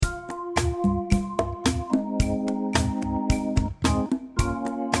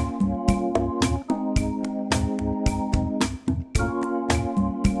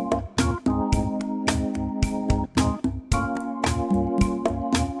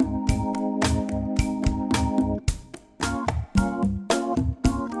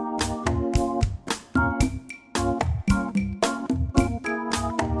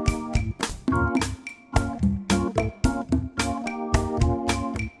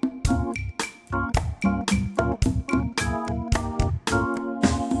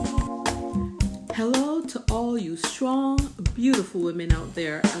beautiful women out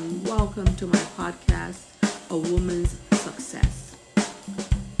there, and welcome to my podcast, A Woman's Success.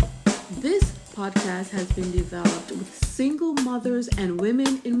 This podcast has been developed with single mothers and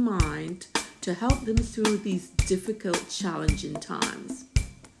women in mind to help them through these difficult, challenging times.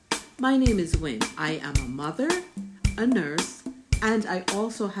 My name is Wynn. I am a mother, a nurse, and I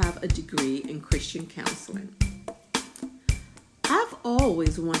also have a degree in Christian counseling. I've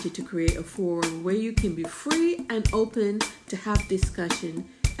always wanted to create a forum where you can be free and open to have discussion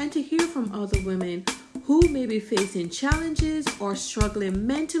and to hear from other women who may be facing challenges or struggling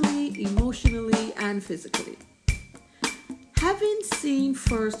mentally, emotionally, and physically. Having seen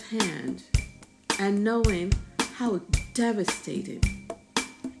firsthand and knowing how devastating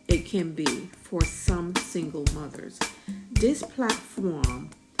it can be for some single mothers, this platform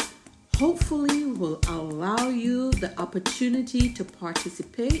hopefully will allow you the opportunity to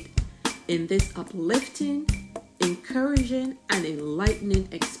participate in this uplifting, encouraging, and enlightening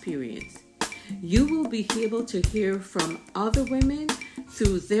experience. You will be able to hear from other women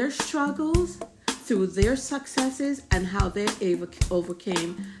through their struggles, through their successes, and how they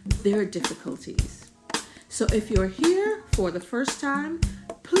overcame their difficulties. So if you're here for the first time,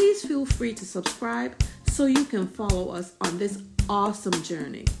 please feel free to subscribe so you can follow us on this awesome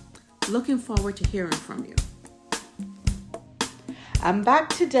journey. Looking forward to hearing from you. I'm back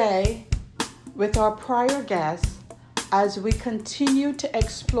today with our prior guest as we continue to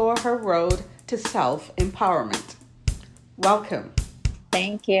explore her road to self-empowerment. Welcome.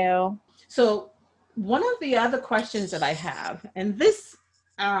 Thank you. So one of the other questions that I have, and this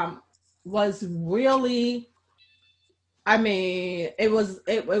was really, it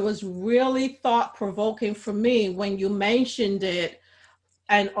was really thought-provoking for me when you mentioned it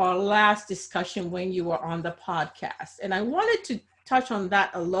and our last discussion when you were on the podcast. And I wanted to touch on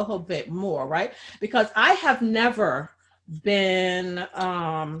that a little bit more, right? Because I have never been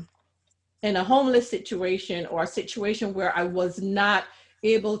in a homeless situation or a situation where I was not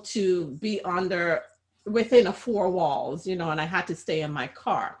able to be within a four walls, and I had to stay in my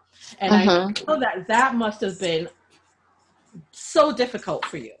car. And I know that must have been so difficult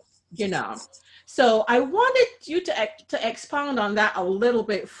for you, So I wanted you to expound on that a little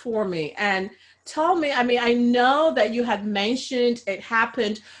bit for me and tell me, I know that you had mentioned it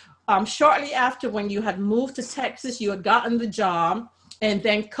happened shortly after when you had moved to Texas, you had gotten the job, and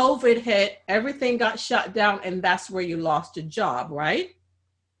then COVID hit, everything got shut down, and that's where you lost your job, right?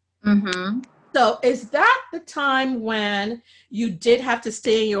 So is that the time when you did have to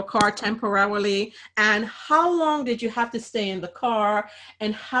stay in your car temporarily? And how long did you have to stay in the car?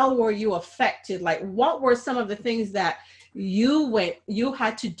 And how were you affected? Like, what were some of the things that you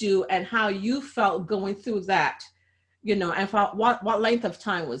had to do, and how you felt going through that, and for what length of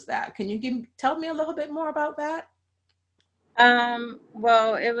time was that? Can you tell me a little bit more about that?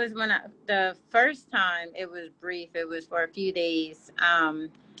 Well, it was the first time, it was brief. It was for a few days.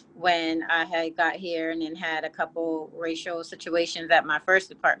 When I had got here and then had a couple racial situations at my first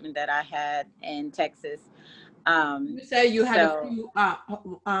apartment that I had in Texas. You say you had a few,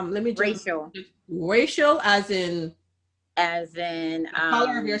 let me just racial as in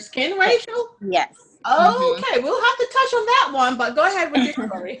color of your skin racial? Yes. Okay, we'll have to touch on that one, but go ahead with your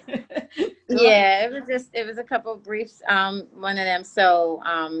story. Yeah, it was a couple of briefs. One of them. So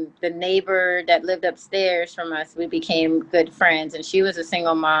the neighbor that lived upstairs from us, we became good friends, and she was a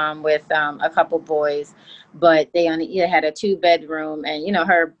single mom with a couple boys, but they only had a 2-bedroom, and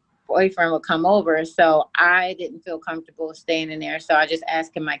her boyfriend would come over. So I didn't feel comfortable staying in there. So I just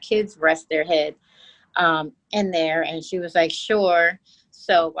asked, can my kids rest their head in there? And she was like, sure.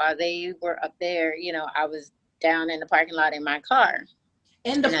 So while they were up there, I was down in the parking lot in my car.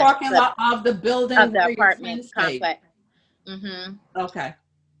 In the parking lot of the building of the apartment complex. Okay.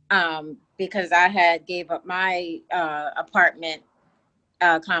 Because I had gave up my apartment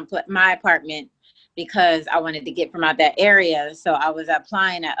complex, my apartment, because I wanted to get from out that area. So I was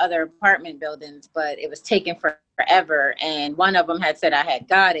applying at other apartment buildings, but it was taking forever. And one of them had said I had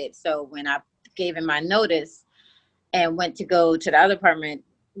got it. So when I gave him my notice and went to go to the other apartment,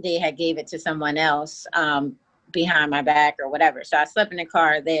 they had gave it to someone else behind my back or whatever. So I slept in the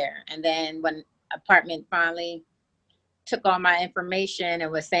car there. And then when apartment finally took all my information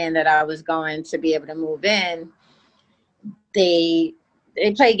and was saying that I was going to be able to move in, they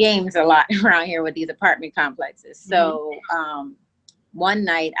play games a lot around here with these apartment complexes. So one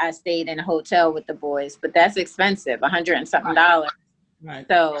night I stayed in a hotel with the boys, but that's expensive, $100 and something. Right.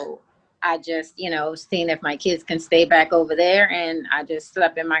 So I just, seeing if my kids can stay back over there, and I just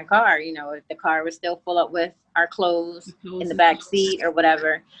slept in my car, if the car was still full up with our clothes in the back seat or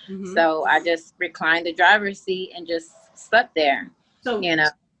whatever. So I just reclined the driver's seat and just slept there, So you know.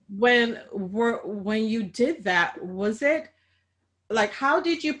 when you did that, was it like, how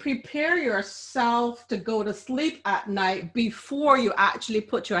did you prepare yourself to go to sleep at night before you actually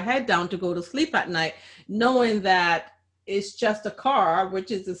put your head down to go to sleep at night, knowing that it's just a car, which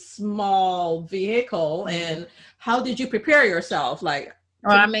is a small vehicle? And how did you prepare yourself, like,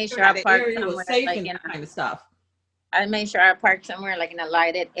 Well, to I make made sure sure I that the parked area was somewhere safe like and in that kind of stuff? I made sure I parked somewhere like in a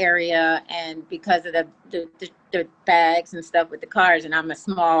lighted area, and because of the bags and stuff with the cars, and I'm a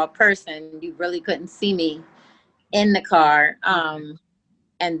small person, you really couldn't see me in the car.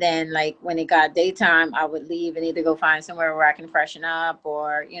 And then like when it got daytime, I would leave and either go find somewhere where I can freshen up,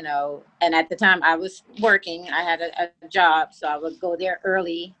 or and at the time I was working, I had a job, so I would go there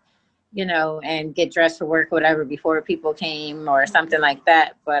early, and get dressed for work or whatever before people came or something like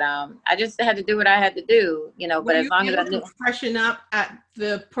that. But I just had to do what I had to do, Were but as you long as I able to knew. freshen up at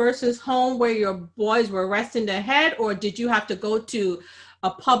the person's home where your boys were resting their head, or did you have to go to a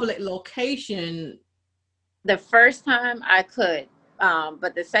public location? The first time I could,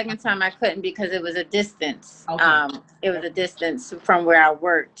 but the second time I couldn't because it was a distance. Okay. It was a distance from where I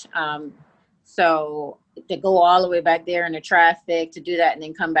worked. So to go all the way back there in the traffic to do that and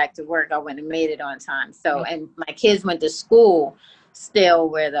then come back to work, I wouldn't have made it on time. So, Okay. and my kids went to school still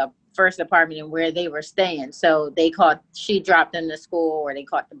where the first apartment and where they were staying. So she dropped them to school, or they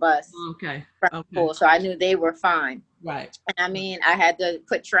caught the bus Okay. from Okay. school. So I knew they were fine. Right. And I mean, I had to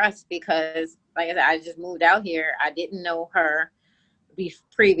put trust because, like I said, I just moved out here. I didn't know her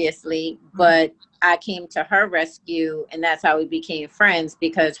previously, but I came to her rescue, and that's how we became friends,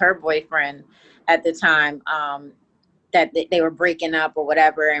 because her boyfriend at the time, that they were breaking up or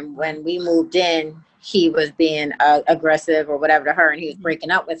whatever. And when we moved in, he was being aggressive or whatever to her, and he was breaking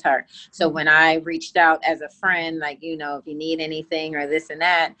up with her. So when I reached out as a friend, like, if you need anything or this and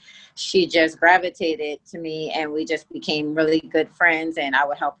that, she just gravitated to me, and we just became really good friends. And I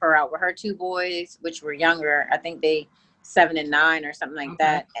would help her out with her two boys, which were younger. I think they 7 and 9 or something like Okay.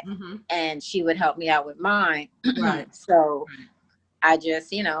 that. And she would help me out with mine. Right. So Right. I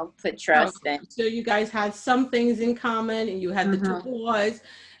just, put So, trust in. so you guys had some things in common, and you had the two Mm-hmm. boys.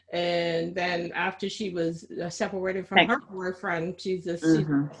 And then after she was separated from Thank her boyfriend, she's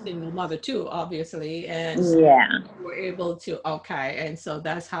Mm-hmm. a single mother too, obviously. And so Yeah. you were able to, okay. And so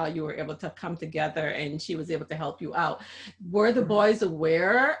that's how you were able to come together, and she was able to help you out. Were the boys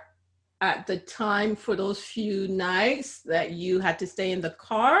aware at the time for those few nights that you had to stay in the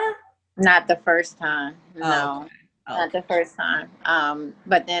car? Not the first time. Okay. No, not Okay. the first time.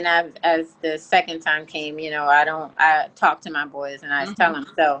 But then as the second time came, I talked to my boys and I tell Mhm.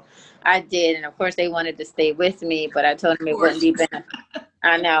 them. So I did. And of course they wanted to stay with me, but I told Of them it wouldn't course. be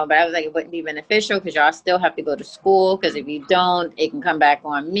I know, but I was like, it wouldn't be beneficial because y'all still have to go to school. Because if you don't, it can come back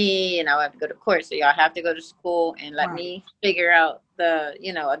on me, and I'll have to go to court. So y'all have to go to school and let Right. me figure out the,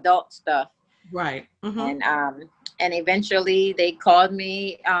 adult stuff. Right. And eventually they called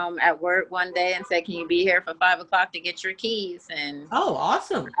me at work one day and said, "Can you be here for 5 o'clock to get your keys?" And Oh,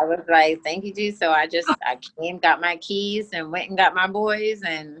 awesome. I was like, "Thank you, G." So I came, got my keys, and went and got my boys,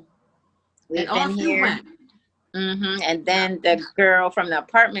 and And we've been off you here. went. And then the girl from the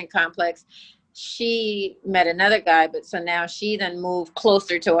apartment complex, she met another guy, but so now she then moved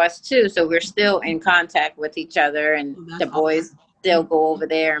closer to us too. So we're still in contact with each other, and Oh, the that's boys awesome. still go over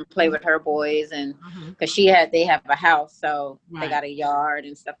there and play with her boys, and Mhm. because they have a house, so they Right. got a yard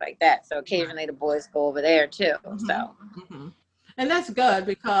and stuff like that. So Right. occasionally the boys go over there too. Mhm. So Mhm. And that's good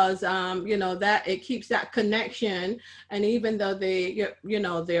because that it keeps that connection. And even though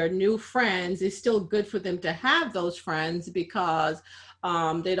they're new friends, it's still good for them to have those friends because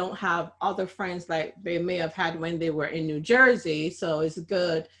they don't have other friends like they may have had when they were in New Jersey. So it's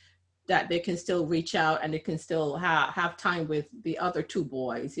good that they can still reach out and they can still have time with the other two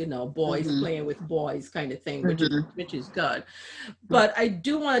boys, boys hmm playing with boys kind of thing, hmm which is good. But I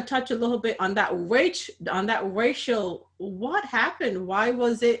do want to touch a little bit on that racial. What happened? Why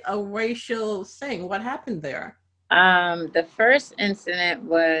was it a racial thing? What happened there? the first incident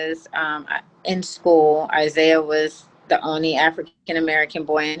was in school. Isaiah was the only African American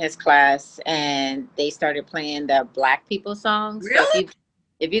boy in his class, and they started playing the Black people songs. So Really?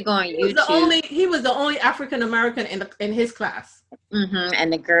 if you go on He was the YouTube, only he was the only African American in his class.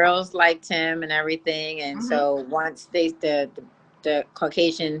 and the girls liked him and everything, and Hmm. so once the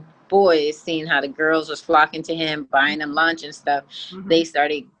Caucasian boys seen how the girls was flocking to him, buying him lunch and stuff, Hmm. they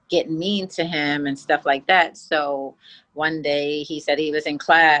started getting mean to him and stuff like that. So one day he said he was in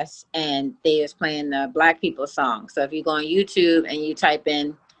class and they was playing the Black people song. So if you go on YouTube and you type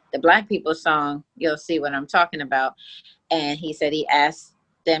in the Black people song, you'll see what I'm talking about. And he said he asked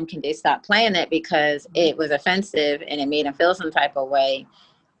them, can they stop playing it, because it was offensive and it made him feel some type of way.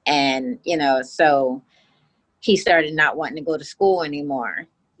 And, so he started not wanting to go to school anymore.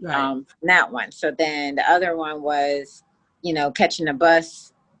 Right. From that one. So then the other one was, catching the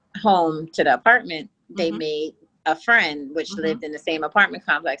bus home to the apartment. They made a friend, which lived in the same apartment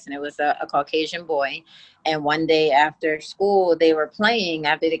complex, and it was a Caucasian boy. And one day after school, they were playing.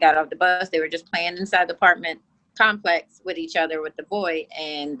 After they got off the bus, they were just playing inside the apartment complex with each other with the boy.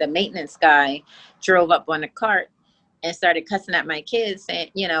 And the maintenance guy drove up on a cart and started cussing at my kids,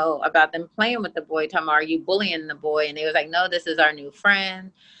 saying, about them playing with the boy, talking about, are you bullying the boy? And they was like, no, this is our new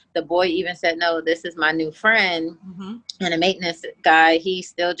friend. The boy even said, no, this is my new friend. And the maintenance guy, he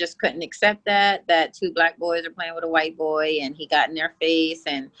still just couldn't accept that two black boys are playing with a white boy, and he got in their face.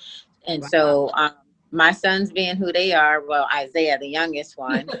 And so my sons, being who they are, well, Isaiah, the youngest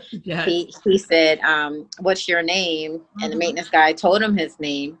one, Yes. he said, what's your name? And the maintenance guy told him his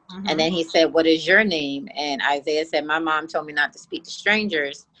name. And then he said, what is your name? And Isaiah said, my mom told me not to speak to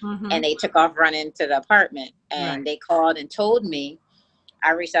strangers. And they took off running to the apartment, and they called and told me.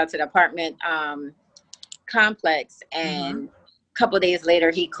 I reached out to the apartment complex, and a couple of days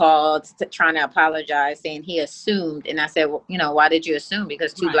later he called trying to apologize, saying he assumed. And I said, well, why did you assume?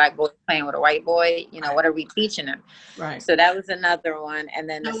 Because two black boys playing with a white boy, what are we teaching them? Right. So that was another one. And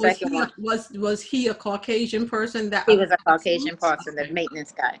then the second one was he a Caucasian person? That he was a Caucasian person, the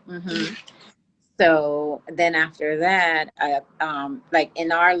maintenance guy. So then after that, like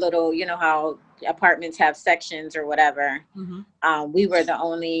in our little, how apartments have sections or whatever, we were the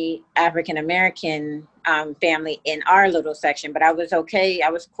only African American family in our little section. But I was okay. I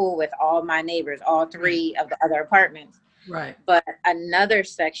was cool with all my neighbors, all three of the other apartments. Right. But another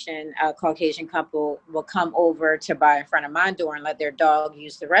section, a Caucasian couple will come over to by in front of my door and let their dog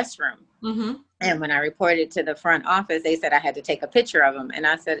use the restroom. And when I reported to the front office, they said I had to take a picture of them. And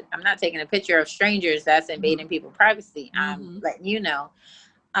I said, I'm not taking a picture of strangers. That's invading people's privacy. I'm letting you know.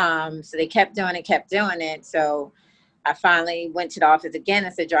 So they kept doing it. So I finally went to the office again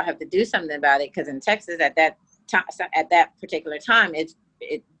and said, y'all have to do something about it. Because in Texas at that time, at that particular time,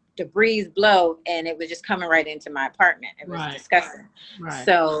 the breeze blow, and it was just coming right into my apartment. It was disgusting.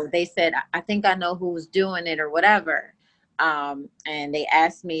 So they said, I think I know who's doing it or whatever. And they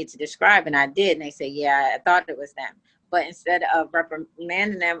asked me to describe, and I did. And they said, yeah, I thought it was them. But instead of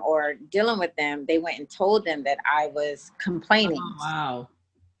reprimanding them or dealing with them, they went and told them that I was complaining. Oh, wow.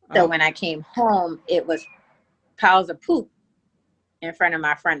 So when I came home, it was piles of poop in front of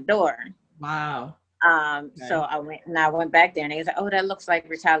my front door. Wow. So I went back there, and they was like, oh, that looks like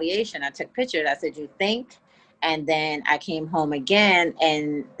retaliation. I took pictures. I said, you think? And then I came home again,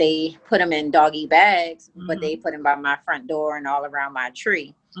 and they put them in doggy bags, but they put them by my front door and all around my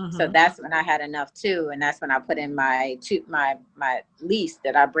tree. So that's when I had enough too. And that's when I put in my lease,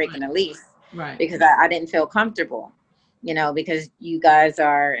 that I break in the lease, because I didn't feel comfortable, because you guys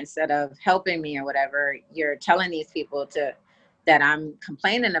are, instead of helping me or whatever, you're telling these people that I'm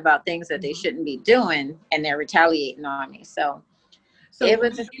complaining about things that they shouldn't be doing, and they're retaliating on me. So it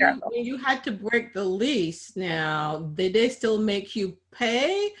was a struggle. When you had to break the lease, now, did they still make you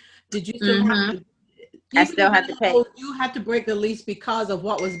pay? Did you still have to? I still had to pay. You had to break the lease because of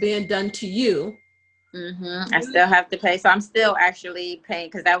what was being done to you. I still have to pay. So I'm still actually paying,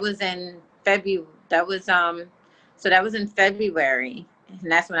 because that was in February. That was in February.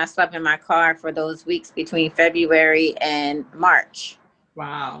 And that's when I slept in my car for those weeks between February and March.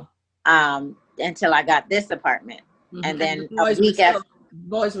 Wow. Until I got this apartment. And then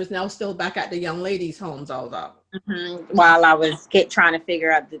boys was now still back at the young ladies' homes, although. While I was trying to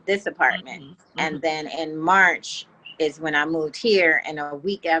figure out this apartment. And then in March is when I moved here. And a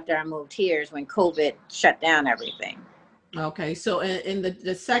week after I moved here is when COVID shut down everything. Okay, so in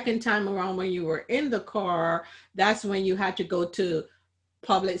the second time around, when you were in the car, that's when you had to go to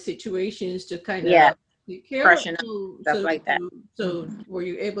public situations to kind of take care of stuff like that. So were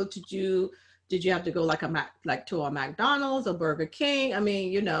you able to did you have to go to a McDonald's or Burger King? I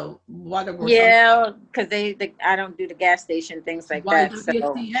mean, whatever. Yeah, because I don't do the gas station, things like that. So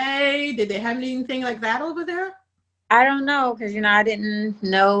did they have anything like that over there? I don't know, because I didn't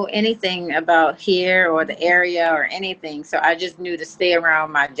know anything about here or the area or anything. So I just knew to stay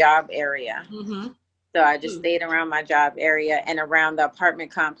around my job area. So I just stayed around my job area and around the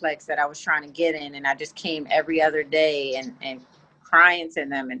apartment complex that I was trying to get in. And I just came every other day and crying to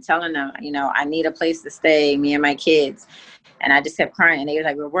them and telling them, I need a place to stay, me and my kids. And I just kept crying. And they were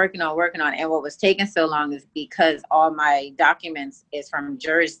like, we're working on. And what was taking so long is because all my documents is from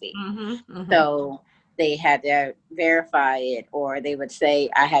Jersey. So they had to verify it, or they would say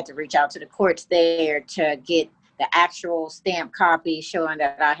I had to reach out to the courts there to get the actual stamp copy showing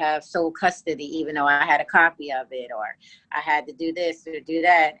that I have sole custody, even though I had a copy of it, or I had to do this or do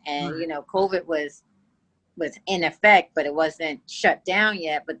that. And, Right. COVID was in effect, but it wasn't shut down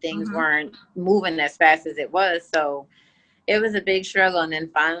yet, but things Mm-hmm. weren't moving as fast as it was. So it was a big struggle. And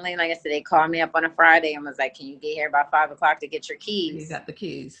then finally, like I said, they called me up on a Friday and was like, can you get here by 5 o'clock to get your You keys? got the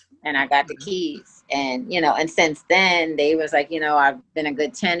keys. And I got the keys. And, and since then they was like, I've been a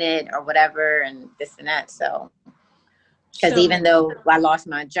good tenant or whatever and this and that. So, because So, even though I lost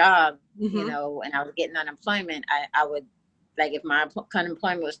my job, mm-hmm. and I was getting unemployment, I would, like, if my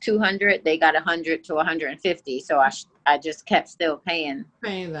unemployment was 200, they got 100 to 150. So I just kept still paying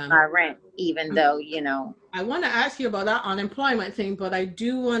Paying them. my rent, even though, I want to ask you about that unemployment thing, but I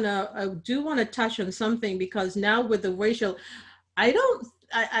do want to touch on something, because now with the racial, I don't,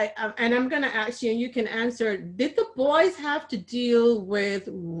 and I'm going to ask you, and you can answer. Did the boys have to deal with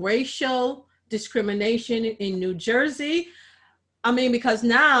racial discrimination in New Jersey? I mean, because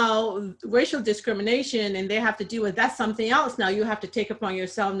now racial discrimination, and they have to deal with that's something else. Now you have to take upon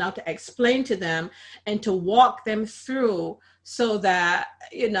yourself now to explain to them and to walk them through, so that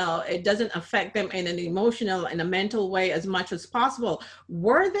it doesn't affect them in an emotional and a mental way as much as possible.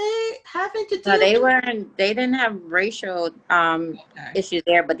 Were they having to no, deal they didn't have racial with? issues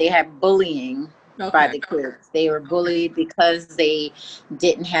there, but they had bullying by Okay. the kids. They were Okay. bullied because they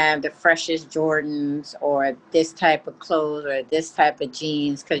didn't have the freshest Jordans or this type of clothes or this type of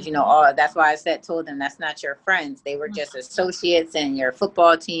jeans. Because Mhm. all that's why told them that's not your friends. They were just associates and your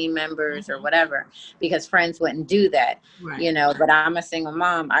football team members or Mhm. whatever. Because friends wouldn't do that, Right. But I'm a single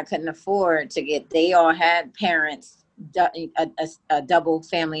mom. I couldn't afford to get. They all had parents, a double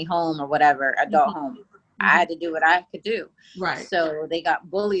family home or whatever, adult Mhm. home. I Mhm. had to do what I could do. Right. So they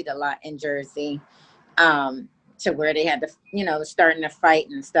got bullied a lot in Jersey, um, to where they had to, starting to fight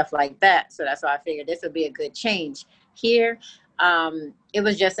and stuff like that. So that's why I figured this would be a good change. Here, it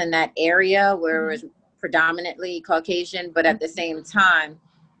was just in that area where it Mhm. was predominantly Caucasian, but at the same time,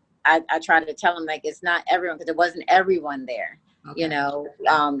 I try to tell them, like, it's not everyone, because it wasn't everyone there. Okay.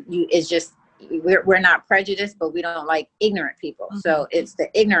 It's just, we're not prejudiced, but we don't like ignorant people. So Mhm. it's the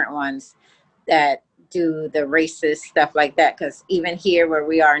ignorant ones that do the racist stuff like that. Because even here where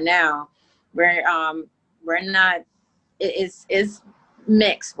we are now, we're not, is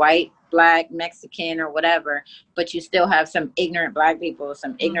mixed, white, black, Mexican, or whatever, but you still have some ignorant black people,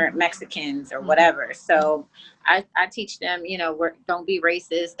 some ignorant Mhm. Mexicans or Mhm. whatever. So I teach them, don't be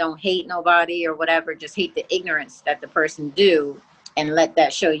racist, don't hate nobody or whatever, just hate the ignorance that the person do, and let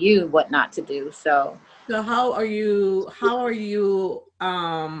that show you what not to do. So So how are you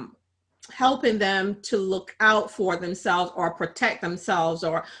helping them to look out for themselves or protect themselves,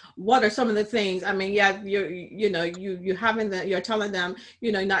 or what are some of the things? I mean, yeah, you're telling them,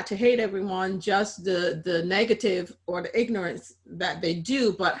 not to hate everyone, just the negative or the ignorance that they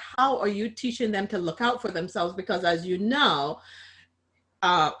do, but how are you teaching them to look out for themselves? Because as you know,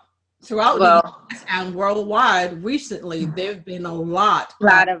 uh, throughout the well, US and worldwide recently, there've been a lot a of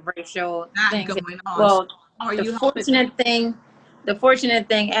lot of racial that things. going on. So Well, how are the you helping them? fortunate thing, the fortunate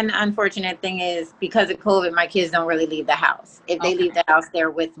thing and unfortunate thing is, because of COVID, my kids don't really leave the house. If they leave Okay. the house,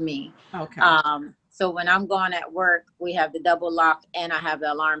 they're with me. Okay. So when I'm gone at work, we have the double lock and I have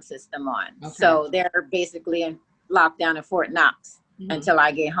the alarm system on. Okay. So they're basically in lockdown in Fort Knox Hmm. until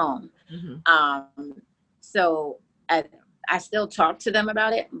I get home. Hmm. So I still talk to them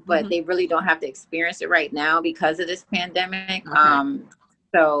about it, but Hmm. they really don't have to experience it right now because of this pandemic. Okay.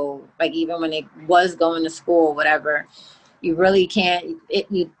 So, like, even when they was going to school, whatever, you really can't.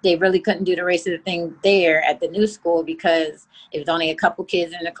 They really couldn't do the racist thing there at the new school, because it was only a couple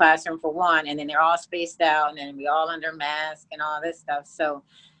kids in the classroom for one, and then they're all spaced out, and then we all under mask and all this stuff. So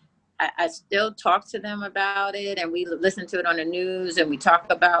I still talk to them about it, and we listen to it on the news, and we talk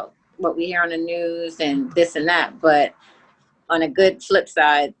about what we hear on the news and this and that. But on a good flip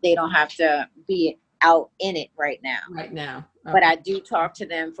side, they don't have to be out in it right now. Right now. But Okay. I do talk to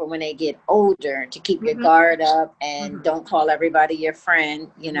them for when they get older, to keep your Hmm. guard up and Hmm. don't call everybody your friend,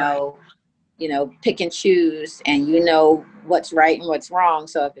 Right. pick and choose, and what's right and what's wrong.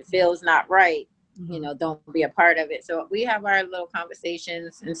 So if it feels not right, Hmm. don't be a part of it. So we have our little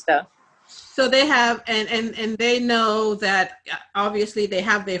conversations and stuff. So they have, and they know that obviously they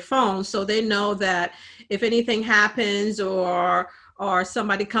have their phones, so they know that if anything happens, or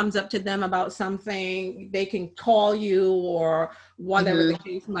somebody comes up to them about something, they can call you, or whatever the Hmm.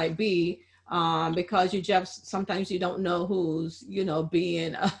 case might be, because you just sometimes you don't know who's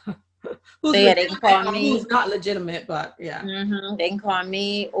being who's So yeah, they can legitimate call or who's me. not legitimate, but yeah. They can call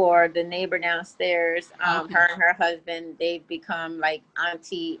me or the neighbor downstairs. Okay. Her and her husband, they've become like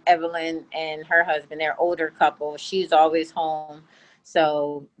Auntie Evelyn and her husband. They're older couple. She's always home,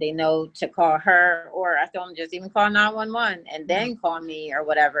 so they know to call her. Or I told them just even call 911 and Yeah. then call me or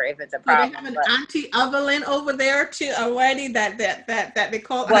whatever if it's a So they have problem. an But Auntie Evelyn over there too, a lady that they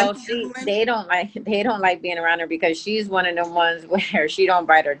call well, Auntie see, Evelyn. they don't like being around her because she's one of them ones where she don't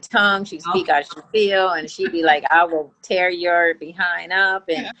bite her tongue. She speak Okay. how she feel, and she be like, "I will tear your behind up,"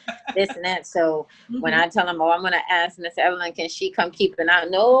 and this and that. So when Hmm. I tell them, "Oh, I'm gonna ask Miss Evelyn, can she come keep an eye?"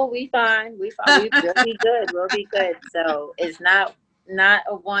 No, we fine, we'll be good, we'll be good. So it's not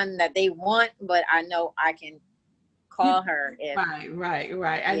a one that they want, but I know I can You call her if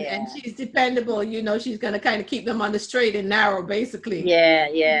right. And yeah, she's dependable. She's gonna kind of keep them on the straight and narrow, basically. yeah,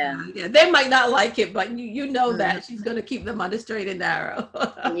 yeah. Yeah. They might not like it, but you know that Hmm. she's gonna keep them on the straight and narrow.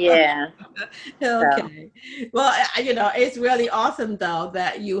 Yeah. So. Okay. Well, it's really awesome though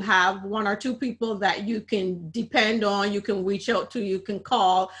that you have one or two people that you can depend on, you can reach out to, you can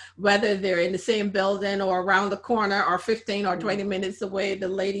call, whether they're in the same building or around the corner or 15 or 20 minutes away. The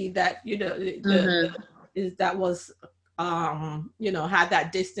lady that, Mm-hmm. is that was had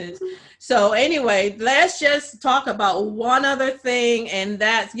that distance. So anyway, let's just talk about one other thing, and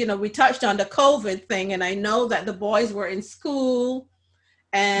that's, we touched on the COVID thing, and I know that the boys were in school,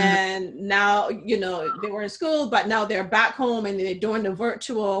 Mm-hmm. and now they were in school, but now they're back home and they're doing the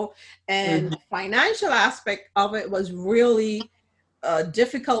virtual, and Mm-hmm. the financial aspect of it was really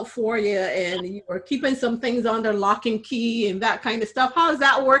difficult for you, and you were keeping some things under lock and key and that kind of stuff. How's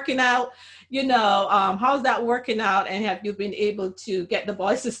that working out? How's that working out? And have you been able to get the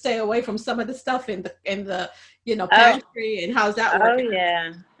boys to stay away from some of the stuff in the Oh, pantry? And how's that oh working?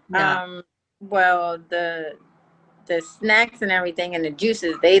 yeah. Yeah. Well, the snacks and everything and the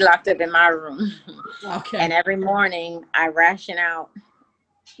juices they locked up in my room, and Okay. every morning I ration out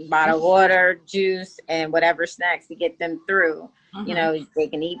bottled water, juice, and whatever snacks to get them through. Mm-hmm. They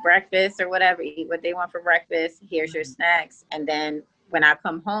can eat breakfast or whatever, eat what they want for breakfast. Here's your snacks, and then when I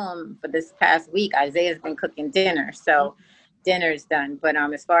come home for this past week, Isaiah's been cooking dinner, so dinner's done. But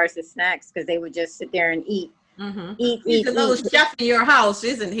as far as the snacks, because they would just sit there and eat, Mm-hmm. eat, He's eat, a little eat. chef in your house,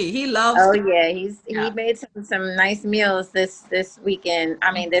 isn't he? He loves Oh to. yeah, he Yeah. made some nice meals this weekend.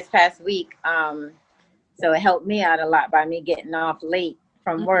 I mean, this past week. So it helped me out a lot by me getting off late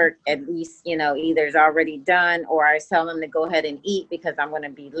from Mm-hmm. work. At least either it's already done, or I tell them to go ahead and eat because I'm going to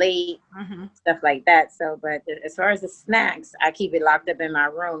be late, Mm-hmm. stuff like that. So, but as far as the snacks, I keep it locked up in my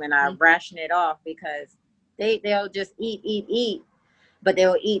room and I ration it off because they'll just eat, but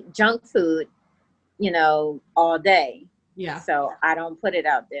they'll eat junk food, all day. Yeah. So I don't put it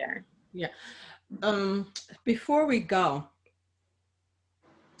out there. Yeah. Before we go,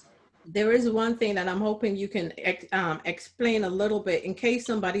 there is one thing that I'm hoping you can explain a little bit in case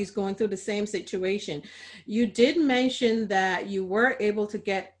somebody's going through the same situation. You did mention that you were able to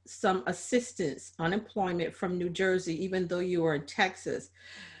get some assistance, unemployment from New Jersey, even though you were in Texas.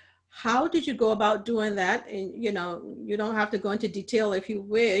 How did you go about doing that? And, you don't have to go into detail if you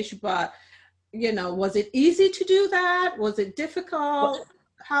wish, but, was it easy to do that? Was it difficult?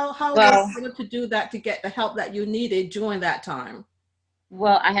 How were Well, you able to do that to get the help that you needed during that time?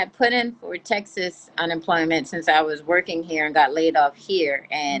 Well, I had put in for Texas unemployment since I was working here and got laid off here,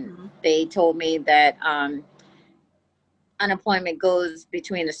 and Mhm. they told me that unemployment goes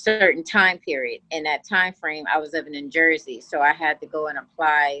between a certain time period. In that time frame, I was living in Jersey, so I had to go and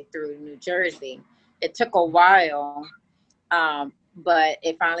apply through New Jersey. It took a while, but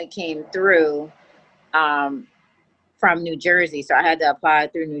it finally came through um, from New Jersey, so I had to apply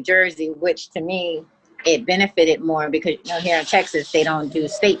through New Jersey, which to me it benefited more because here in Texas they don't do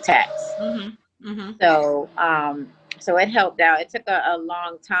state tax. Mhm. Mhm. So it helped out. It took a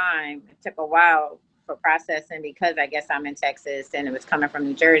long time. It took a while for processing because I guess I'm in Texas and it was coming from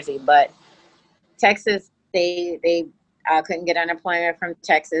New Jersey. But Texas, they I couldn't get unemployment from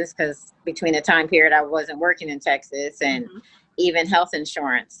Texas because between the time period I wasn't working in Texas, and Mhm. even health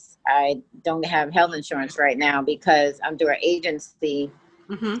insurance. I don't have health insurance right now because I'm through an agency,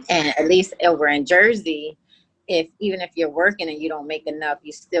 Mhm. and at least over in Jersey, if even if you're working and you don't make enough,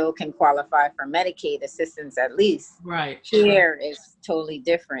 you still can qualify for Medicaid assistance at least. Right. Right. Here is totally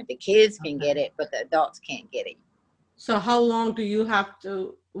different. The kids can get Okay. it, but the adults can't get it. So how long do you have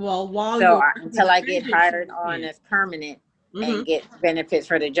to, well, while So you're working until with I the get agency, hired you on can't? as permanent Mhm. and get benefits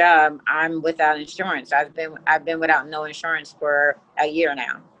for the job, I'm without insurance. I've been without no insurance for a year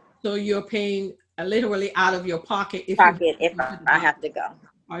now. So you're paying literally out of your pocket if you have Pocket to if go to the I have doctor to go.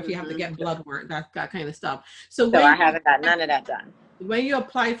 or if you have to Hmm get blood work, that kind of stuff. So So when I you haven't got none of that done. when you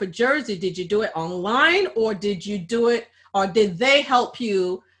applied for Jersey, did you do it online, or did you do it, or did they help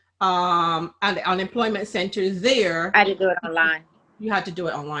you at the unemployment center there? I had to do it online. You had to do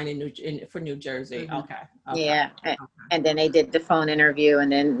it online for New Jersey. Hmm. Okay. Okay. Yeah. And then they did the phone interview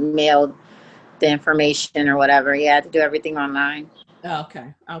and then mailed the information or whatever. Yeah, I had to do everything online.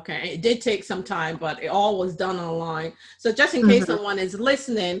 Okay. Okay. It did take some time, but it all was done online. So just in case Hmm. someone is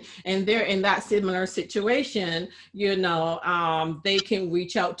listening and they're in that similar situation, they can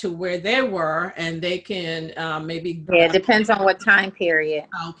reach out to where they were, and they can maybe. Yeah, it depends on what time period.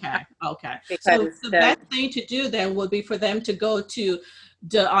 Okay. Okay. So Because the best thing to do then would be for them to go to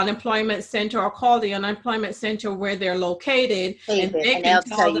the unemployment center or call the unemployment center where they're located, and they and can they'll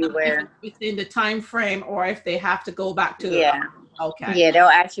tell tell you them if it's where. within the time frame or if they have to go back to. Yeah. Okay. Yeah, they'll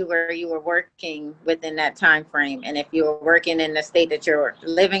ask you where you were working within that time frame, and if you were working in the state that you're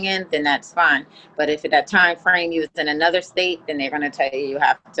living in, then that's fine. But if at that time frame you was in another state, then they're going to tell you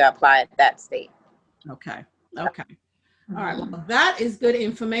have to apply at that state. Okay. Okay. All right. Well, that is good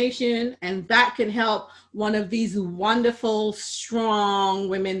information, and that can help one of these wonderful, strong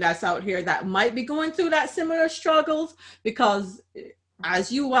women that's out here that might be going through that similar struggles. Because,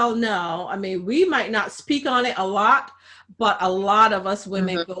 as you well know, I mean, we might not speak on it a lot, but a lot of us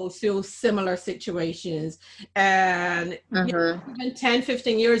women go through similar situations. And even 10,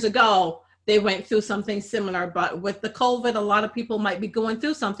 15 years ago, they went through something similar. But with the COVID, a lot of people might be going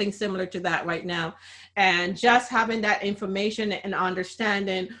through something similar to that right now. And just having that information and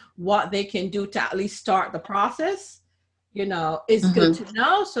understanding what they can do to at least start the process, is good to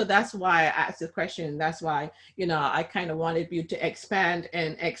know. So that's why I asked the question. That's why, I kind of wanted you to expand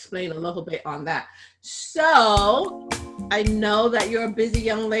and explain a little bit on that. So I know that you're a busy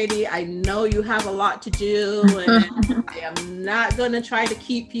young lady. I know you have a lot to do, and I am not going to try to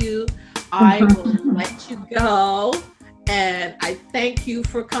keep you. I will let you go. And I thank you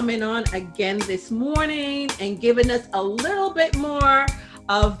for coming on again this morning and giving us a little bit more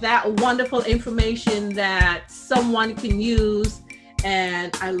of that wonderful information that someone can use.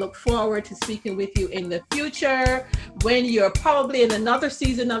 And I look forward to speaking with you in the future when you're probably in another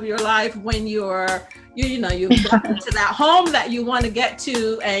season of your life, when you've gotten to that home that you want to get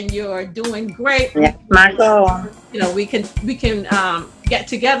to and you're doing great. Yeah, my goal. We can get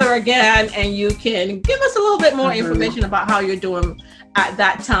together again, and you can give us a little bit more information about how you're doing at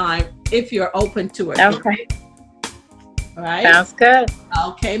that time, if you're open to it. Okay. All right. Sounds good.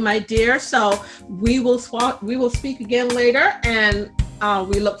 Okay, my dear. So we will speak again later, and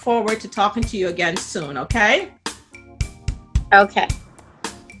we look forward to talking to you again soon. Okay. Okay.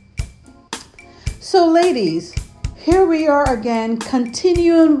 So, ladies, here we are again,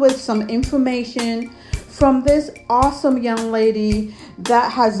 continuing with some information from this awesome young lady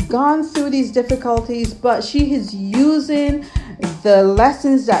that has gone through these difficulties, but she is using the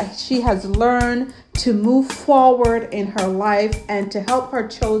lessons that she has learned to move forward in her life and to help her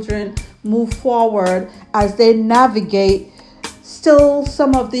children move forward as they navigate still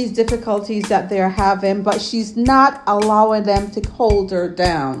some of these difficulties that they're having, but she's not allowing them to hold her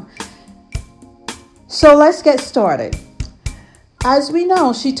down. So let's get started. As we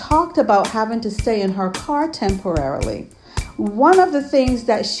know, she talked about having to stay in her car temporarily. One of the things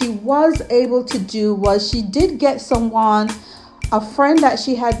that she was able to do was she did get a friend that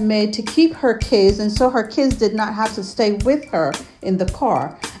she had made to keep her kids, and so her kids did not have to stay with her in the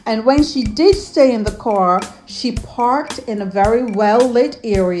car. And when she did stay in the car, she parked in a very well-lit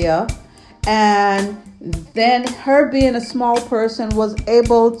area, and then her being a small person was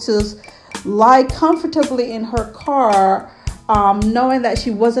able to lie comfortably in her car, knowing that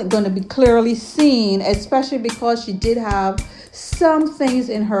she wasn't going to be clearly seen, especially because she did have some things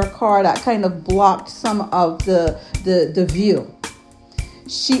in her car that kind of blocked some of the view.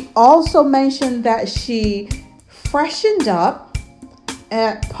 She also mentioned that she freshened up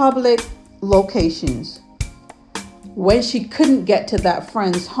at public locations when she couldn't get to that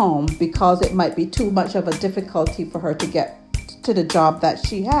friend's home because it might be too much of a difficulty for her to get to the job that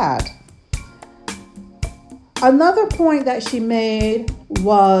she had. Another point that she made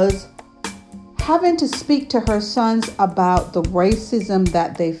was having to speak to her sons about the racism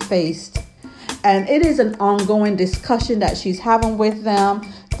that they faced. And it is an ongoing discussion that she's having with them.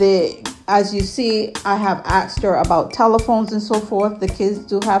 As you see, I have asked her about telephones and so forth. The kids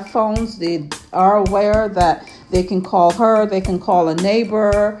do have phones. They are aware that they can call her, they can call a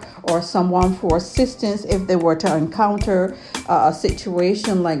neighbor or someone for assistance if they were to encounter a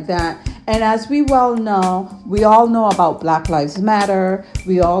situation like that. And as we all know about Black Lives Matter.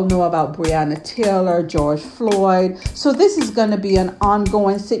 We all know about Breonna Taylor, George Floyd. So this is going to be an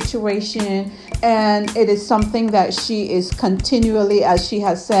ongoing situation. And it is something that she is continually, as she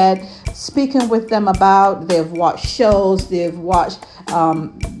has said, speaking with them about. They've watched shows. They've watched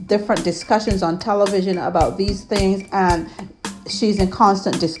different discussions on television about these things. And she's in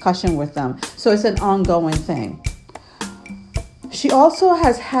constant discussion with them. So it's an ongoing thing. She also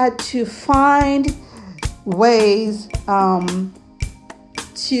has had to find ways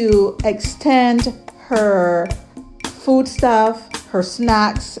to extend her food stuff, her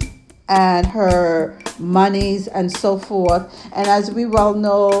snacks, and her monies and so forth. And as we well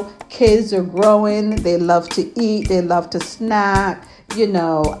know, kids are growing. They love to eat. They love to snack,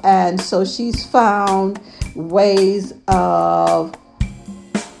 and so she's found ways of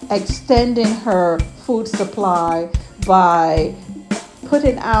extending her food supply by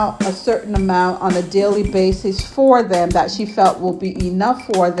putting out a certain amount on a daily basis for them that she felt will be enough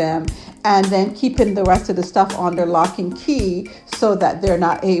for them, and then keeping the rest of the stuff under lock and key so that they're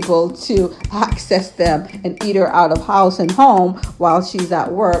not able to access them and eat her out of house and home while she's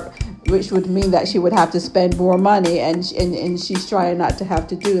at work, which would mean that she would have to spend more money, and she's trying not to have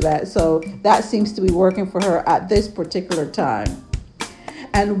to do that. So that seems to be working for her at this particular time.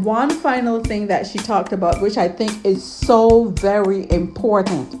 And one final thing that she talked about, which I think is so very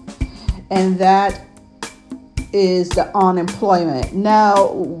important, and that is the unemployment.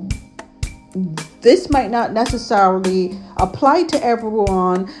 Now, this might not necessarily apply to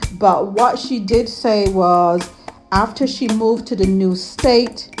everyone, but what she did say was after she moved to the new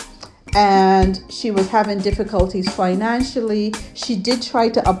state and she was having difficulties financially, she did try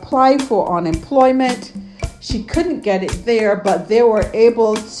to apply for unemployment. She couldn't get it there, but they were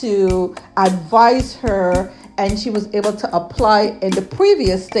able to advise her, and she was able to apply in the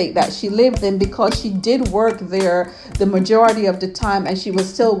previous state that she lived in because she did work there the majority of the time, and she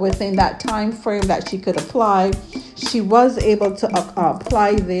was still within that time frame that she could apply. She was able to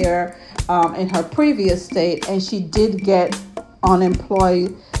apply there in her previous state, and she did get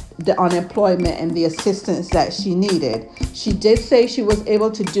the unemployment and the assistance that she needed. She did say she was able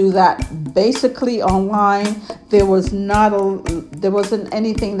to do that basically online. There wasn't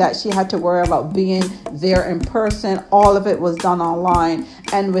anything that she had to worry about being there in person. All of it was done online.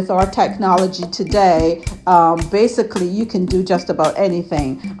 And with our technology today, basically you can do just about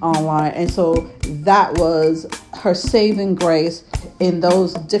anything online. And so that was her saving grace in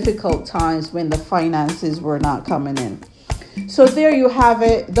those difficult times when the finances were not coming in. So there you have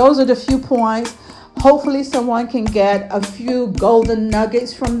it. Those are the few points. Hopefully someone can get a few golden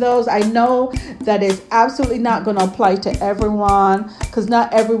nuggets from those. I know that it's absolutely not going to apply to everyone because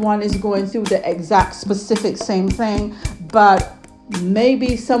not everyone is going through the exact specific same thing. But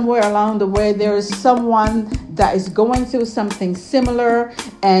maybe somewhere along the way there is someone that is going through something similar,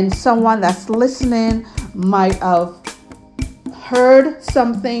 and someone that's listening might have heard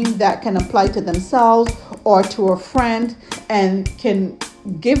something that can apply to themselves or to a friend and can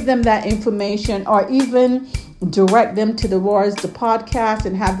give them that information, or even direct them towards the podcast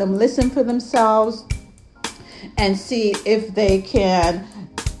and have them listen for themselves and see if they can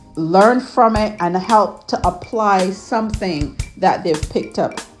learn from it and help to apply something that they've picked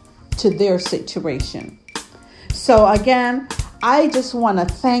up to their situation. So again, I just want to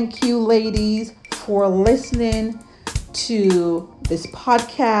thank you ladies for listening to this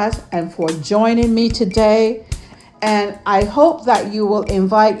podcast and for joining me today. And I hope that you will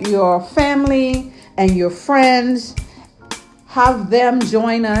invite your family and your friends, have them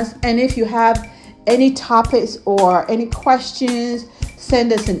join us. And if you have any topics or any questions,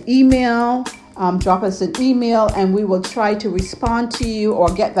 send us an email, drop us an email, and we will try to respond to you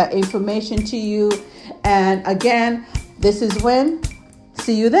or get that information to you. And again, this is Win.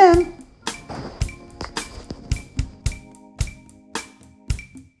 See you then.